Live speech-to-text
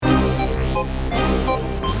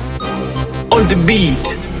on the beat.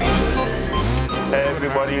 Hey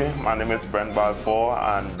everybody, my name is Brent Balfour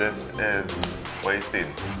and this is what you seen.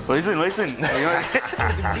 What you saying? What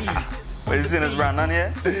you saying is Brandon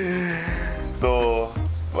here? So,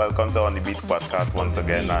 welcome to On the Beat podcast once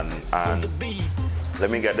again and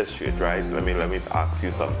let me get this straight, right? Let me ask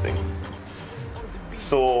you something.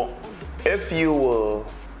 So, if you will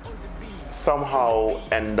somehow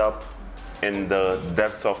end up in the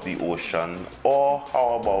depths of the ocean, or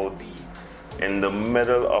how about in the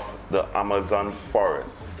middle of the Amazon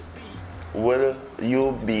forest, will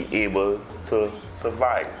you be able to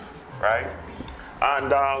survive, right? And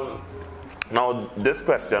now this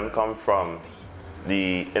question comes from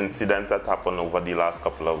the incidents that happened over the last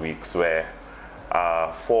couple of weeks where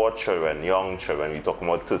 4 children, young children, we're talking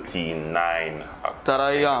about 13, 9. That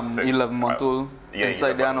I am 11-month-old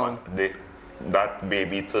inside there now. That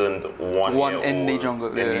baby turned 1 year old in the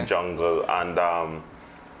jungle. In the jungle, and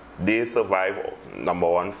they survived, number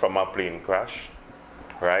one, from a plane crash,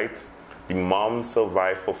 right? The mom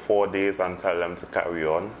survived for 4 days and tell them to carry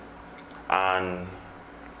on. And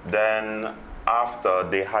then after,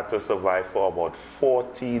 they had to survive for about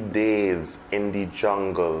 40 days in the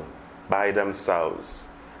jungle by themselves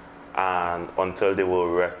and until they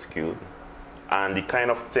were rescued. And the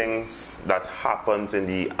kind of things that happens in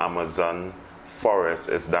the Amazon forest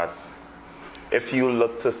is that if you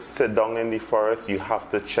look to sit down in the forest, you have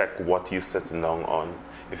to check what you're sitting down on.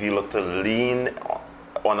 If you look to lean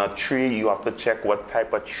on a tree, you have to check what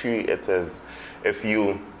type of tree it is. If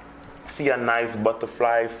you see a nice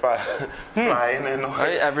butterfly flying, you know,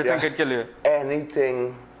 everything could kill you.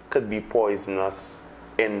 Anything could be poisonous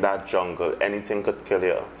in that jungle. Anything could kill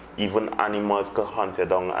you. Even animals could hunt you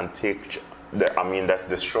down and take, that's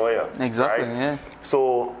destroy you. Exactly, right? yeah.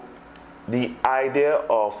 So the idea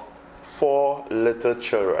of 4 little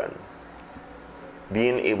children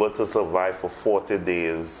being able to survive for 40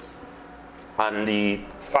 days, and the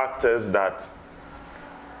fact is that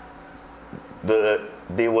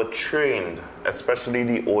they were trained, especially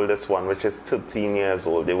the oldest one, which is 13 years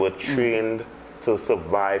old, they were trained to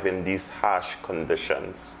survive in these harsh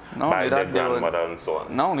conditions by their grandmother and so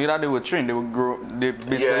on. Not only that, they were trained, they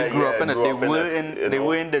basically grew up in it. They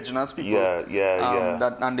were indigenous people.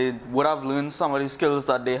 And they would have learned some of the skills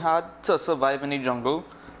that they had to survive in the jungle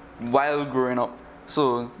while growing up.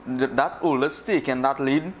 So that oldest taking that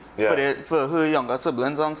lead for her younger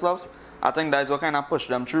siblings and stuff, I think that's what kind of pushed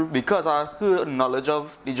them through, because of her knowledge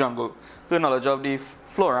of the jungle, her knowledge of the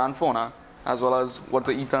flora and fauna, as well as what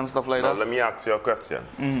to eat and stuff like that. Let me ask you a question.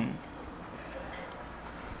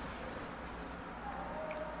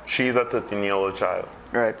 She's a 13-year-old child.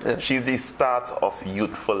 Right. Yeah. She's the start of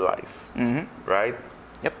youthful life. Right?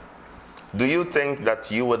 Yep. Do you think that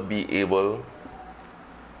you would be able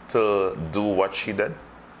to do what she did?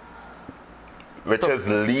 Which is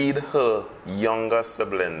lead her younger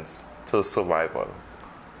siblings to survival.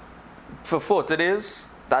 For 40 days,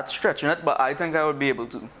 that's stretching it, but I think I would be able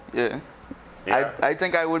to. Yeah. I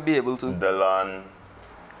think I would be able to. Dylan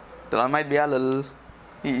might be a little,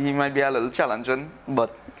 he might be a little challenging,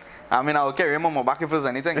 but I mean, I'll carry him on my back if there's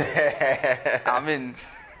anything.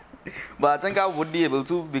 But I think I would be able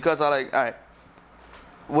to, because alright,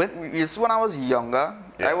 when I was younger,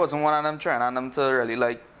 I wasn't one of them trying them to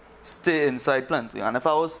really stay inside plenty. And if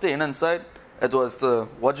I was staying inside, it was to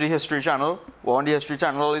watch the History Channel, on the History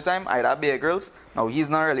Channel all the time. I'd have Bear Grylls. Now, he's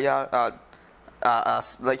not really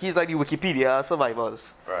he's like the Wikipedia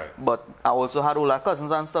survivors. Right. But I also had all our cousins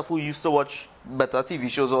and stuff who used to watch better TV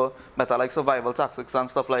shows or better survival tactics and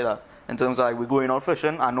stuff like that. In terms of we going out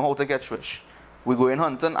fishing and know how to catch fish. We going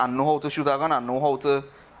hunting and know how to shoot a gun and know how to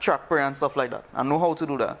track prey and stuff like that. And know how to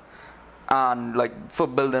do that. And for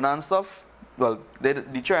building and stuff, well,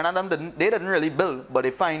 the China them didn't really build, but they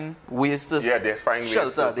find ways to shelter.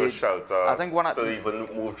 Shelter. I think to even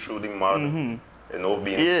move through the mud.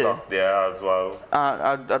 Being stuck there as well.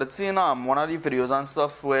 I had seen one of the videos and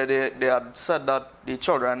stuff where they had said that the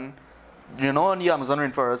children, in the Amazon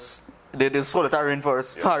rainforest, they solitary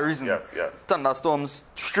rainforest for a reason. Yes. Thunderstorms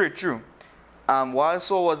straight through. What I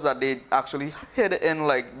saw was that they actually hid in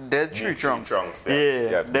dead tree trunks.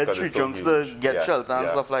 Dead tree trunks to get shelter and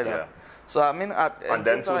stuff like that. So I mean, and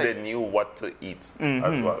then too, they knew what to eat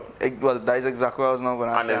as well. Well, that is exactly what I was not going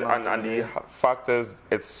to say. And the fact is,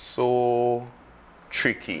 it's so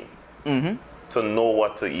tricky to know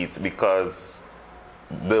what to eat, because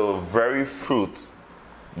the very fruit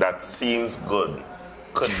that seems good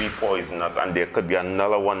could be poisonous, and there could be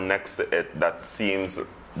another one next to it that seems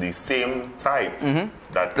the same type.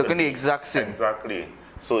 That could be the exact same. Exactly.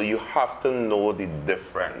 So you have to know the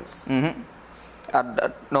difference.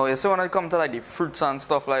 No, you see when it comes to the fruits and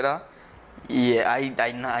stuff like that, Yeah,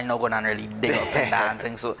 I not gonna really dig up in that and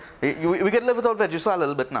things. So we could live without veggies for a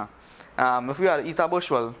little bit now. If we had to eat a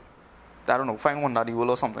bush, well, I don't know, find one daddy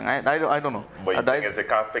will or something. I don't know. But you think you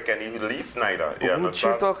can't pick any leaf neither. You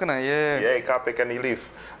understand? What you talking about? Yeah. Yeah, you can't pick any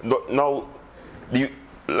leaf. No, now,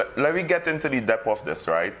 let me get into the depth of this,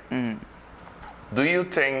 right? Do you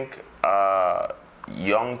think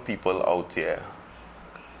young people out here,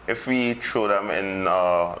 if we throw them in,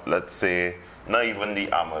 let's say, not even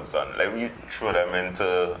the Amazon, let me throw them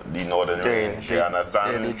into the northern range, you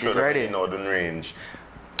understand? Throw them in the northern range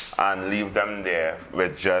and leave them there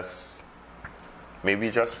with just,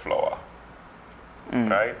 maybe just flour,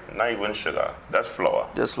 right? Not even sugar, that's flour.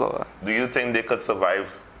 Just flour. Do you think they could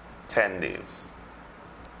survive 10 days?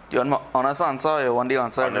 You want my honest answer or you want the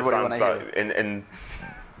answer everybody want to hear? In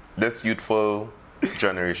this youthful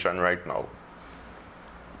generation right now.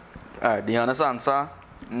 The honest answer,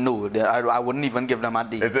 no. I wouldn't even give them a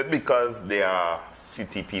day. Is it because they are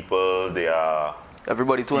city people, they are...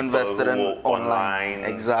 Everybody too invested in online.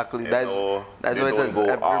 Exactly. That's what it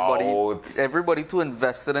is. Everybody too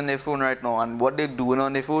invested in their phone right now, and what they're doing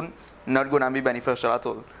on their phone not going to be beneficial at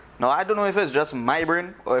all. Now I don't know if it's just my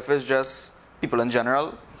brain or if it's just people in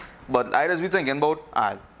general, but I just be thinking about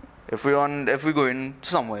if we going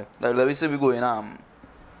somewhere. Like, let me say we going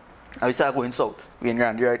going south. We in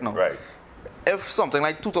Grandy right now. Right. If something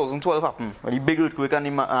like 2012 happened, when the big earthquake and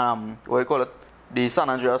the what you call it, the San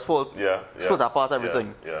Andreas fault, split apart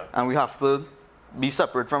everything, and we have to be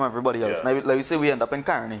separate from everybody else. Now, let me say we end up in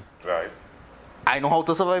Carney. Right. I know how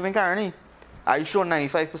to survive in Carney. I sure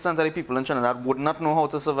 95% of the people in Trinidad would not know how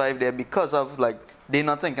to survive there because of, like, they're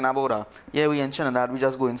not thinking about yeah, we in Trinidad, we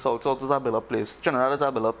just going south. South is a better place. Trinidad is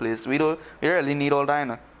a better place. We really need all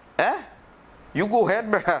that. You go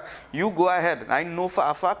ahead, brother. You go ahead. I know for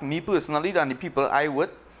a fact, me personally, and the people I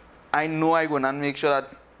with, I know I going to make sure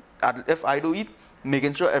that if I do eat,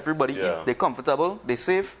 making sure everybody eat, they're comfortable, they're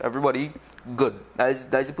safe, everybody good. That's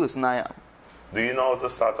the person I am. Do you know how to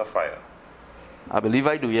start a fire? I believe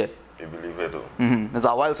I do, yeah. You believe I do? It's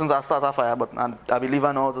a while since I started a fire, but I believe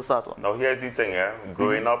I know how to start one. Now here's the thing,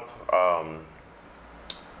 growing up,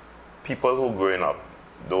 people who growing up,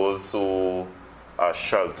 those who are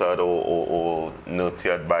sheltered or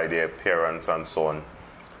nurtured by their parents and so on,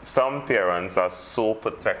 some parents are so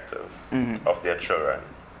protective of their children.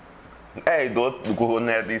 Hey, don't go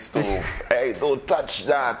near this stove. Hey, don't touch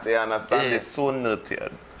that. You understand? They're so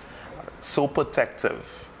nurtured, so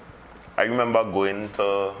protective. I remember going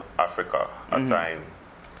to Africa at a time,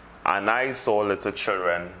 and I saw little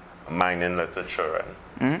children mining little children.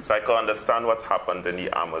 So I could understand what happened in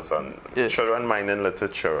the Amazon. Children mining little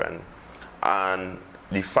children. And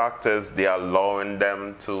the fact is, they are allowing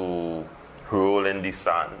them to roll in the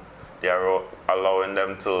sand. They are allowing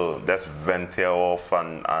them to just venture off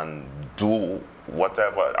and do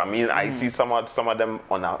whatever. I mean, I see some of them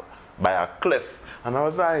by a cliff, and I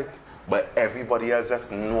was like, but everybody else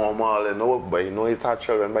just normal, you know. But you know, it's our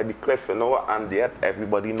children by the cliff, you know, and yet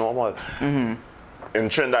everybody normal. In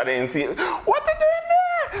Trinidad, they ain't see, what are you doing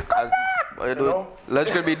there? Come back! You know?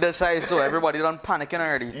 Let's go be this size, so everybody done panicking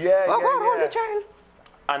already. Yeah. Child.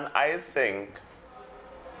 And I think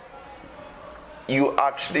you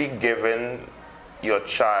actually giving your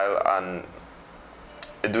child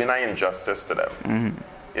and doing an injustice to them.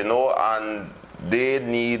 You know, and they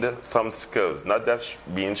need some skills, not just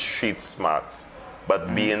being street smart,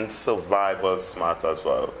 but being survival smart as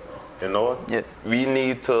well. You know, we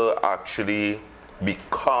need to actually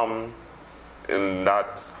become in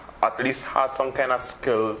that, at least have some kind of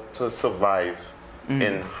skill to survive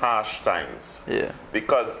in harsh times.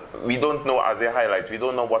 Because we don't know, as they highlight, we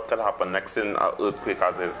don't know what could happen next in an earthquake,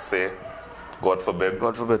 as they say, God forbid,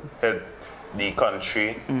 hit the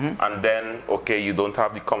country, and then, okay, you don't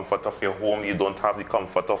have the comfort of your home, you don't have the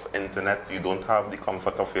comfort of internet, you don't have the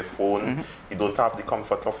comfort of your phone, you don't have the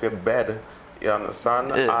comfort of your bed, you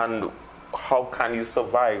understand? And how can you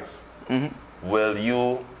survive? Will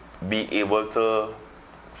you be able to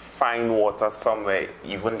find water somewhere?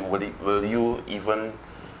 Even will you even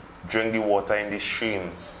drink the water in the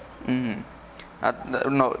streams?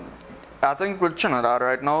 No, I think with Trinidad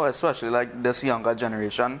right now, especially like this younger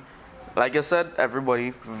generation, like I said,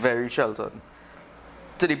 everybody very sheltered.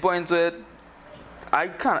 To the point where I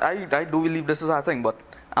do believe this is a thing, but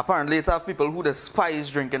apparently it's have people who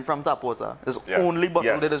despise drinking from tap water. It's only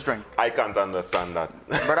bottle they just drink. I can't understand that.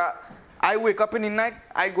 But I wake up in the night,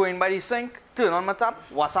 I go in by the sink, turn on my tap,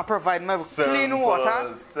 water provide me with clean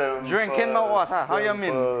water, drinking my water. How you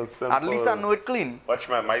mean? At least I know it clean. Watch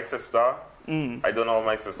my sister, I don't know how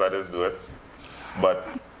my sister does do it, but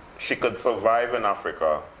she could survive in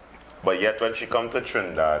Africa But yet when she come to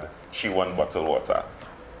Trinidad, she want bottled water.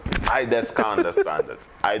 I just can't understand it.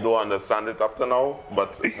 I don't understand it up to now,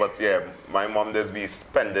 but yeah, my mom just be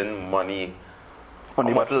spending money on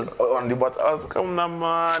the bottle. On the bottles, come on,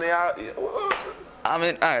 man. Yeah. I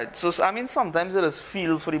mean, alright. So I mean, sometimes it is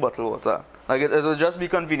feel for the bottled water. Like it will just be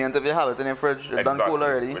convenient if you have it in your fridge, it's done cold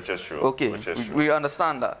already. Which is true. Okay, which is true. We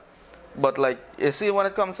understand that. But like, you see, when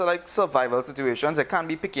it comes to like survival situations, it can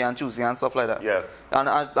be picky and choosy and stuff like that. Yes. And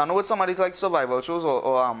I know with somebody's like survival shows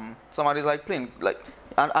or somebody's like playing like,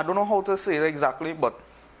 I don't know how to say it exactly, but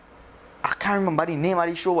I can't remember the name of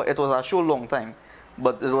the show. But it was a show long time.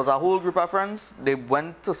 But it was a whole group of friends. They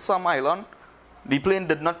went to some island. The plane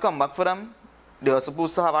did not come back for them. They were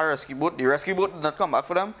supposed to have a rescue boat. The rescue boat did not come back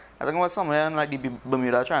for them. I think it was somewhere in like the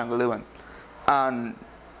Bermuda Triangle they went. And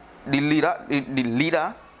the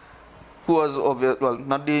leader, who was well,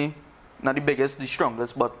 not the biggest, the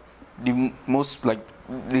strongest, but the most like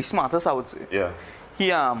the smartest, I would say. Yeah.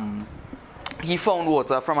 He found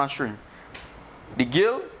water from a stream. The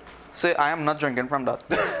girl said, "I am not drinking from that."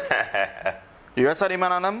 The rest of the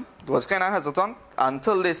men and them was kind of hesitant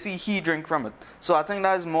until they see he drink from it. So I think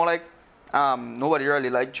that is more like nobody really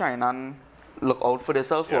like trying and look out for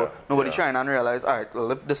themselves, or nobody trying and realize, all right,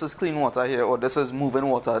 well, if this is clean water here or this is moving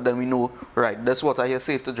water, then we know, right, this water here is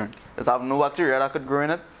safe to drink. It have no bacteria that could grow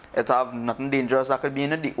in it. It have nothing dangerous that could be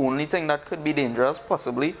in it. The only thing that could be dangerous,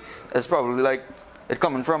 possibly, is probably like it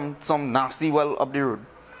coming from some nasty well up the road.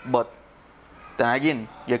 But then again,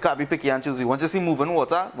 you can't be picky and choosy. Once you see moving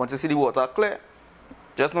water, once you see the water clear,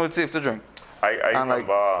 just know it's safe to drink. I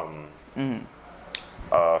remember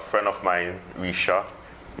a friend of mine, Risha,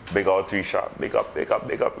 big out Risha, big up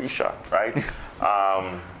Risha, right?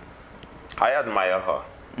 I admire her.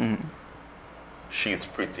 She's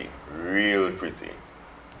pretty, real pretty.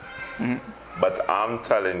 But I'm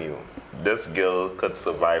telling you, this girl could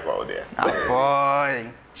survive out there. Oh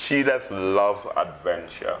boy. She just loves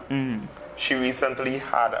adventure. She recently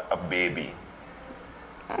had a baby.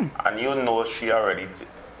 And you know she already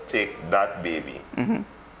take that baby,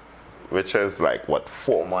 which is like, what,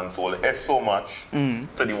 4 months old. It's so much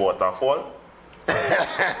to the waterfall.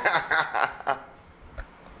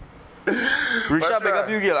 Risha, big up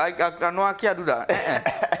you, girl. I know I can't do that.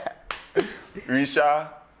 Risha,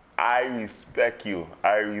 I respect you.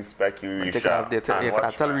 Risha.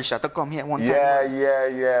 I tell Risha to come here one time.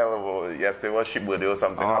 Yeah. Well, yesterday was she birthday or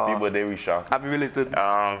something. Happy birthday, Risha. Happy belated.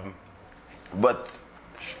 But,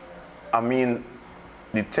 I mean,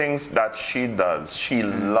 the things that she does, she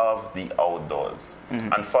loves the outdoors.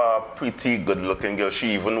 And for a pretty good-looking girl,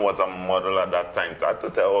 she even was a model at that time. I have to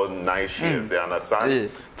tell how nice she is, you understand? Yeah.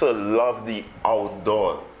 To love the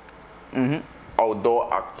outdoor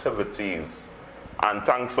activities. And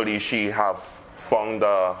thankfully, she have found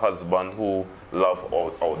a husband who love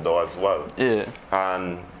outdoor as well. Yeah.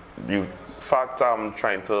 And the point I'm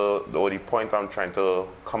trying to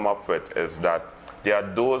come up with is that there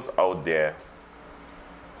are those out there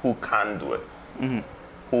who can do it,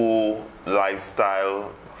 who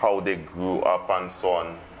lifestyle, how they grew up and so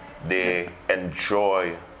on, they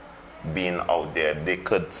enjoy being out there. They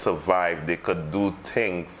could survive, they could do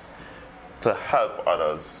things to help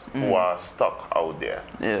others who are stuck out there.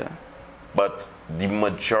 Yeah. But the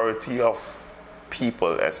majority of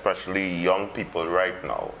people, especially young people right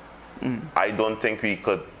now, I don't think we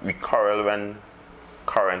quarrel when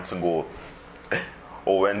currents go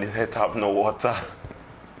or when they have no water.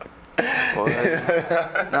 No,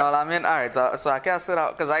 I mean, alright, so I can't sit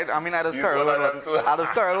out because I just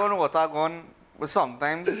quarrel when water going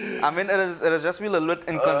sometimes. I mean, it is just a little bit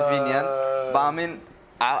inconvenient, but I mean,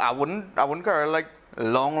 I wouldn't quarrel like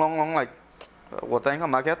long like water ain't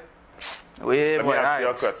come back yet. Let me ask you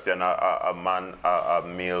a question, a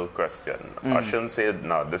male question. I shouldn't say it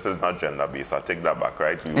now. This is not gender based. I take that back,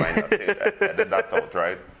 right? Rewind that, edit that out,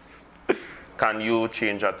 right? Can you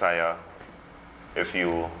change a tire if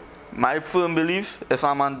you? My firm belief: if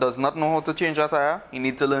a man does not know how to change a tire, he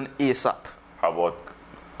needs to learn ASAP. How about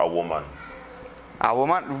a woman? A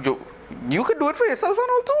woman, you could do it for yourself and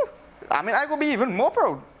all too. I mean, I could be even more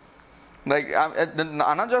proud. Like, I'm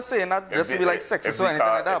not just saying that just to be like sexist or anything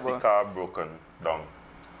like that, but the car broken down.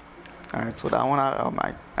 Alright, so that one I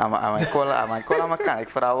might call a mechanic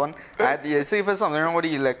for that one. You see if there's something wrong with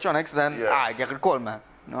the electronics, then I can call man.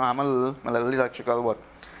 No, I'm a little electrical, but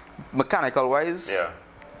mechanical wise,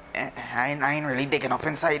 I ain't really digging up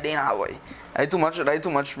inside there now, boy. I too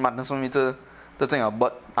much madness for me to think of.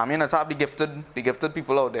 But I mean, it's have the gifted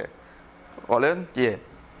people out there. All in,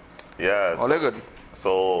 all good.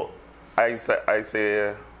 So I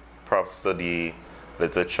say props to the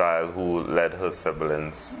little child who led her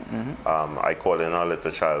siblings. I call in her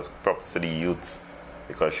little child, props to the youth,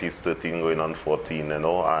 because she's 13 going on 14, you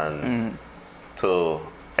know, and to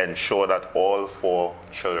ensure that all 4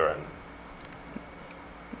 children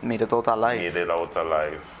made it out alive.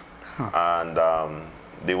 And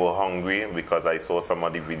they were hungry, because I saw some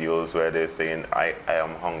of the videos where they're saying, I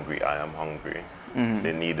am hungry, I am hungry.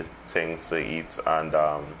 They need things to eat. And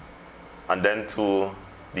then to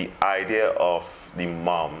the idea of the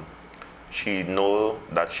mom, she know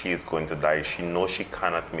that she is going to die. She knows she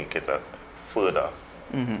cannot make it further.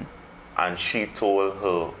 And she told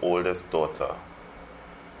her oldest daughter,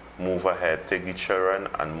 move ahead, take the children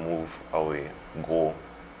and move away. Go.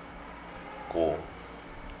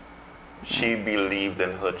 She believed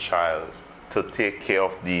in her child to take care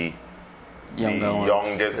of the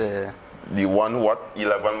youngest, the one,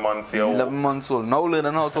 11 months old? 11 months old, now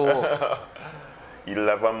learning how to walk.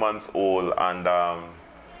 11 months old, and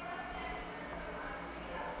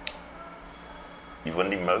even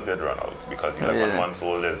the milk did run out, because 11 months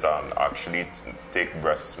old is actually take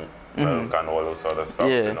breast milk and all those other stuff.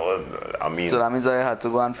 You know, I mean. So that means I had to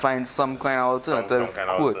go and find some kind of alternative. Some kind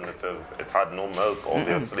of alternative. It had no milk,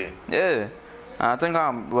 obviously. Yeah, and I think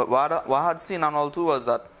what I had seen and all too was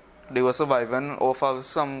that they were surviving off of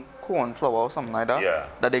some corn flour or something like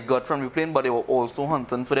that. That they got from the plane, but they were also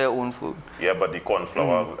hunting for their own food. Yeah, but the corn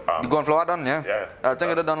flour. The corn flour done, Yeah. I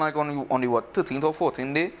think they done like on the 13th or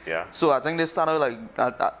 14th day. Yeah. So I think they started like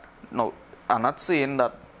no, I'm not saying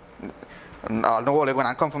that. I know like when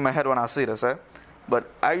I come from my head when I say this, but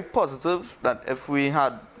I'm positive that if they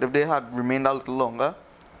had remained a little longer,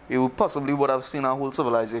 we possibly would have seen a whole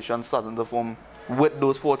civilization starting to form with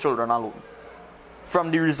those 4 children alone. From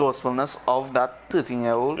the resourcefulness of that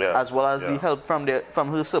 13-year-old, as well as the help from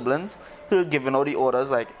her siblings, her giving out the orders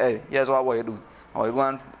like, hey, here's what you do. I'm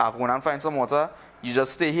going and find some water. You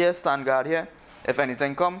just stay here, stand guard here. If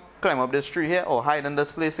anything come, climb up this tree here or hide in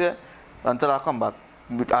this place here until I come back.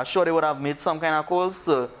 I'm sure they would have made some kind of calls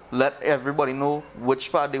to let everybody know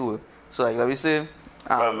which part they were. So like let me say,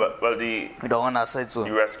 we don't on that side, so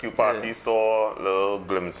the rescue party saw little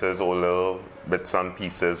glimpses or little bits and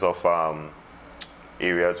pieces of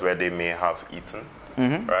areas where they may have eaten,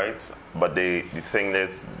 right? But the thing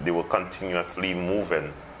is, they were continuously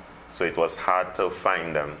moving, so it was hard to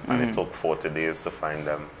find them, and it took 40 days to find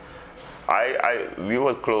them. We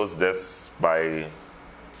will close this by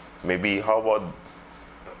maybe, how about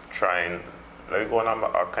trying, like, go on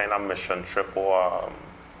a kind of mission trip or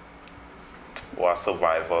a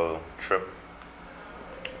survival trip.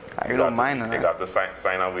 I don't mind. You got to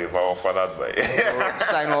sign a waiver for that, but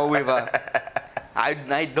sign a waiver.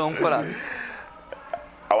 I don't for that.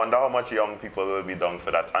 I wonder how much young people will be down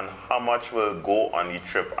for that, and how much will go on the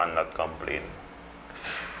trip and not complain.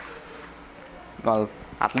 Well,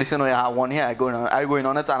 at least you know you have one here. I going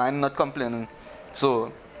on it and I'm not complaining.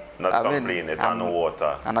 So not complaining it on the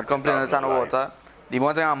water. I'm not complaining it on the water. The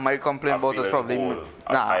one thing I might complain about is probably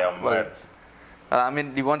I am wet. I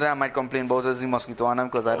mean, the one thing I might complain about is the mosquito on them,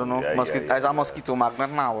 because I don't know. It's a mosquito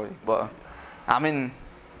magnet now, but I mean,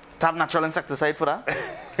 to have natural insecticide for that,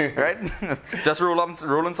 right? Just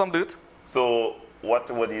roll in some dirt. So,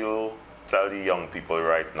 what would you tell the young people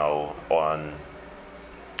right now on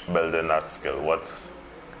building that skill? What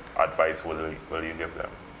advice will you give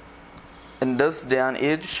them? In this day and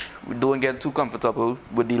age, we don't get too comfortable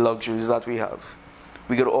with the luxuries that we have.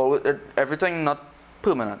 We could always, everything not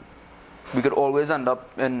permanent. We could always end up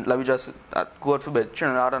in, like we just, God forbid,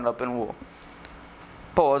 Trinidad end up in war.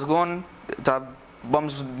 Power's gone,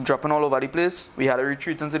 bombs dropping all over the place. We had to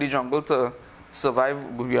retreat into the jungle to survive.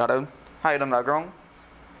 We had to hide underground.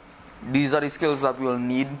 These are the skills that we'll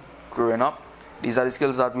need growing up. These are the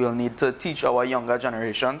skills that we'll need to teach our younger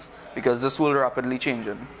generations, because this will rapidly change.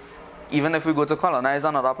 Even if we go to colonize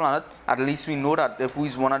another planet, at least we know that if we're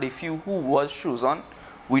one of the few who was chosen,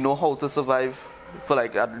 we know how to survive for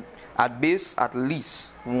like at base at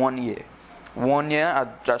least 1 year. 1 year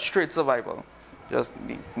at just straight survival. Just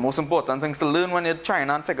the most important things to learn when you're trying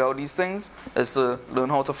and figure out these things is to learn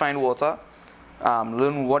how to find water,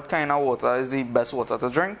 learn what kind of water is the best water to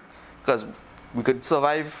drink, because we could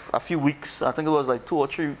survive a few weeks. I think it was like 2 or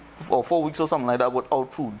 3 or 4 weeks or something like that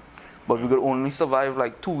without food, but we could only survive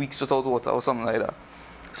like 2 weeks without water or something like that.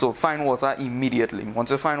 So find water immediately.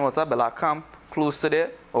 Once you find water, build a camp close to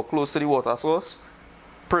there or close to the water source.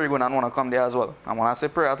 Prey going to want to come there as well. And when I say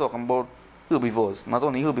prey, I'm talking about herbivores. Not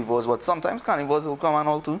only herbivores, but sometimes carnivores will come and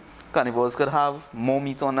all too. Carnivores could have more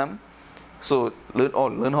meat on them. So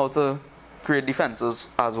learn how to create defenses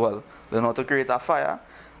as well. Learn how to create a fire.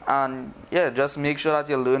 And yeah, just make sure that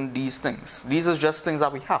you learn these things. These are just things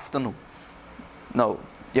that we have to know. No,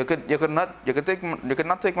 you could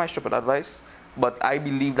not take my stupid advice, but I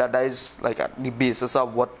believe that is like the basis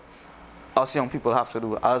of what us young people have to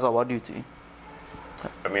do as our duty.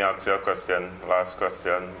 Let me ask you a question, last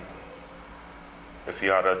question. If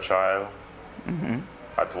you had a child,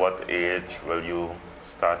 at what age will you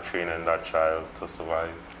start training that child to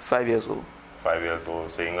survive? 5 years old. 5 years old.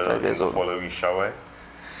 So you're going to follow Risha, right?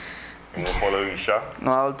 You're going to follow Risha?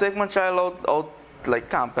 No, I'll take my child out like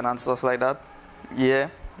camping and stuff like that. Yeah,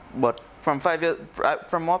 but from 5 years,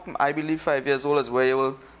 from what I believe 5 years old is where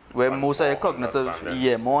most of your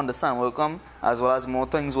cognitive, more understanding will come, as well as more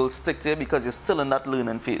things will stick to you because you're still in that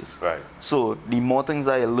learning phase. Right. So the more things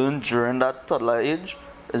that you learn during that toddler age,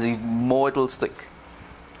 is the more it will stick.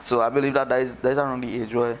 So I believe that is around the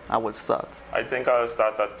age where I would start. I think I'll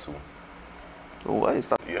start at 2. Oh, why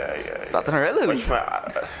start? Yeah. Starting early.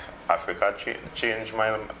 Africa changed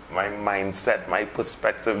my mindset, my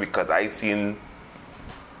perspective, because I seen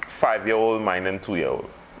 5-year-old mine and 2-year-old.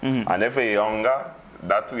 And if you're younger,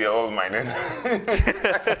 that 2-year-old mining.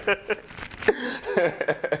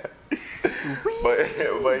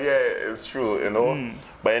 but yeah, it's true, you know.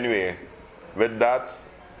 But anyway, with that,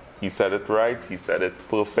 he said it right, he said it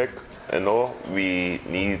perfect. You know, we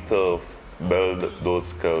need to build those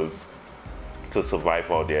skills to survive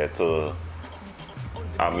out there, to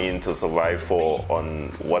survive on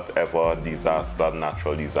whatever disaster,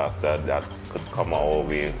 natural disaster that could come our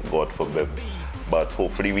way, God forbid. But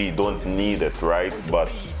hopefully we don't need it, right?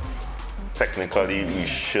 But technically we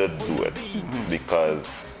should do it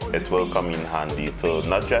because it will come in handy to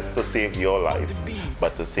not just to save your life,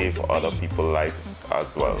 but to save other people's lives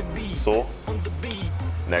as well. So,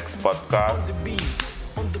 next podcast,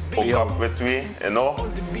 hook up with me, you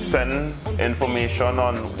know, send information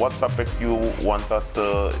on what topics you want us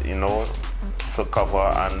to, you know, to cover,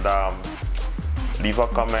 and leave a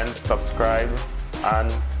comment, subscribe,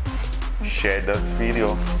 and share this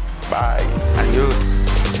video. Bye. Adios.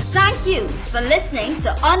 Thank you for listening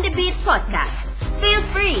to On The Beat Podcast. Feel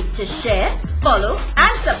free to share, follow,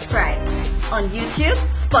 and subscribe on YouTube,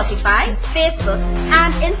 Spotify, Facebook,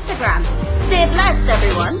 and Instagram. Stay blessed,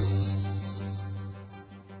 everyone.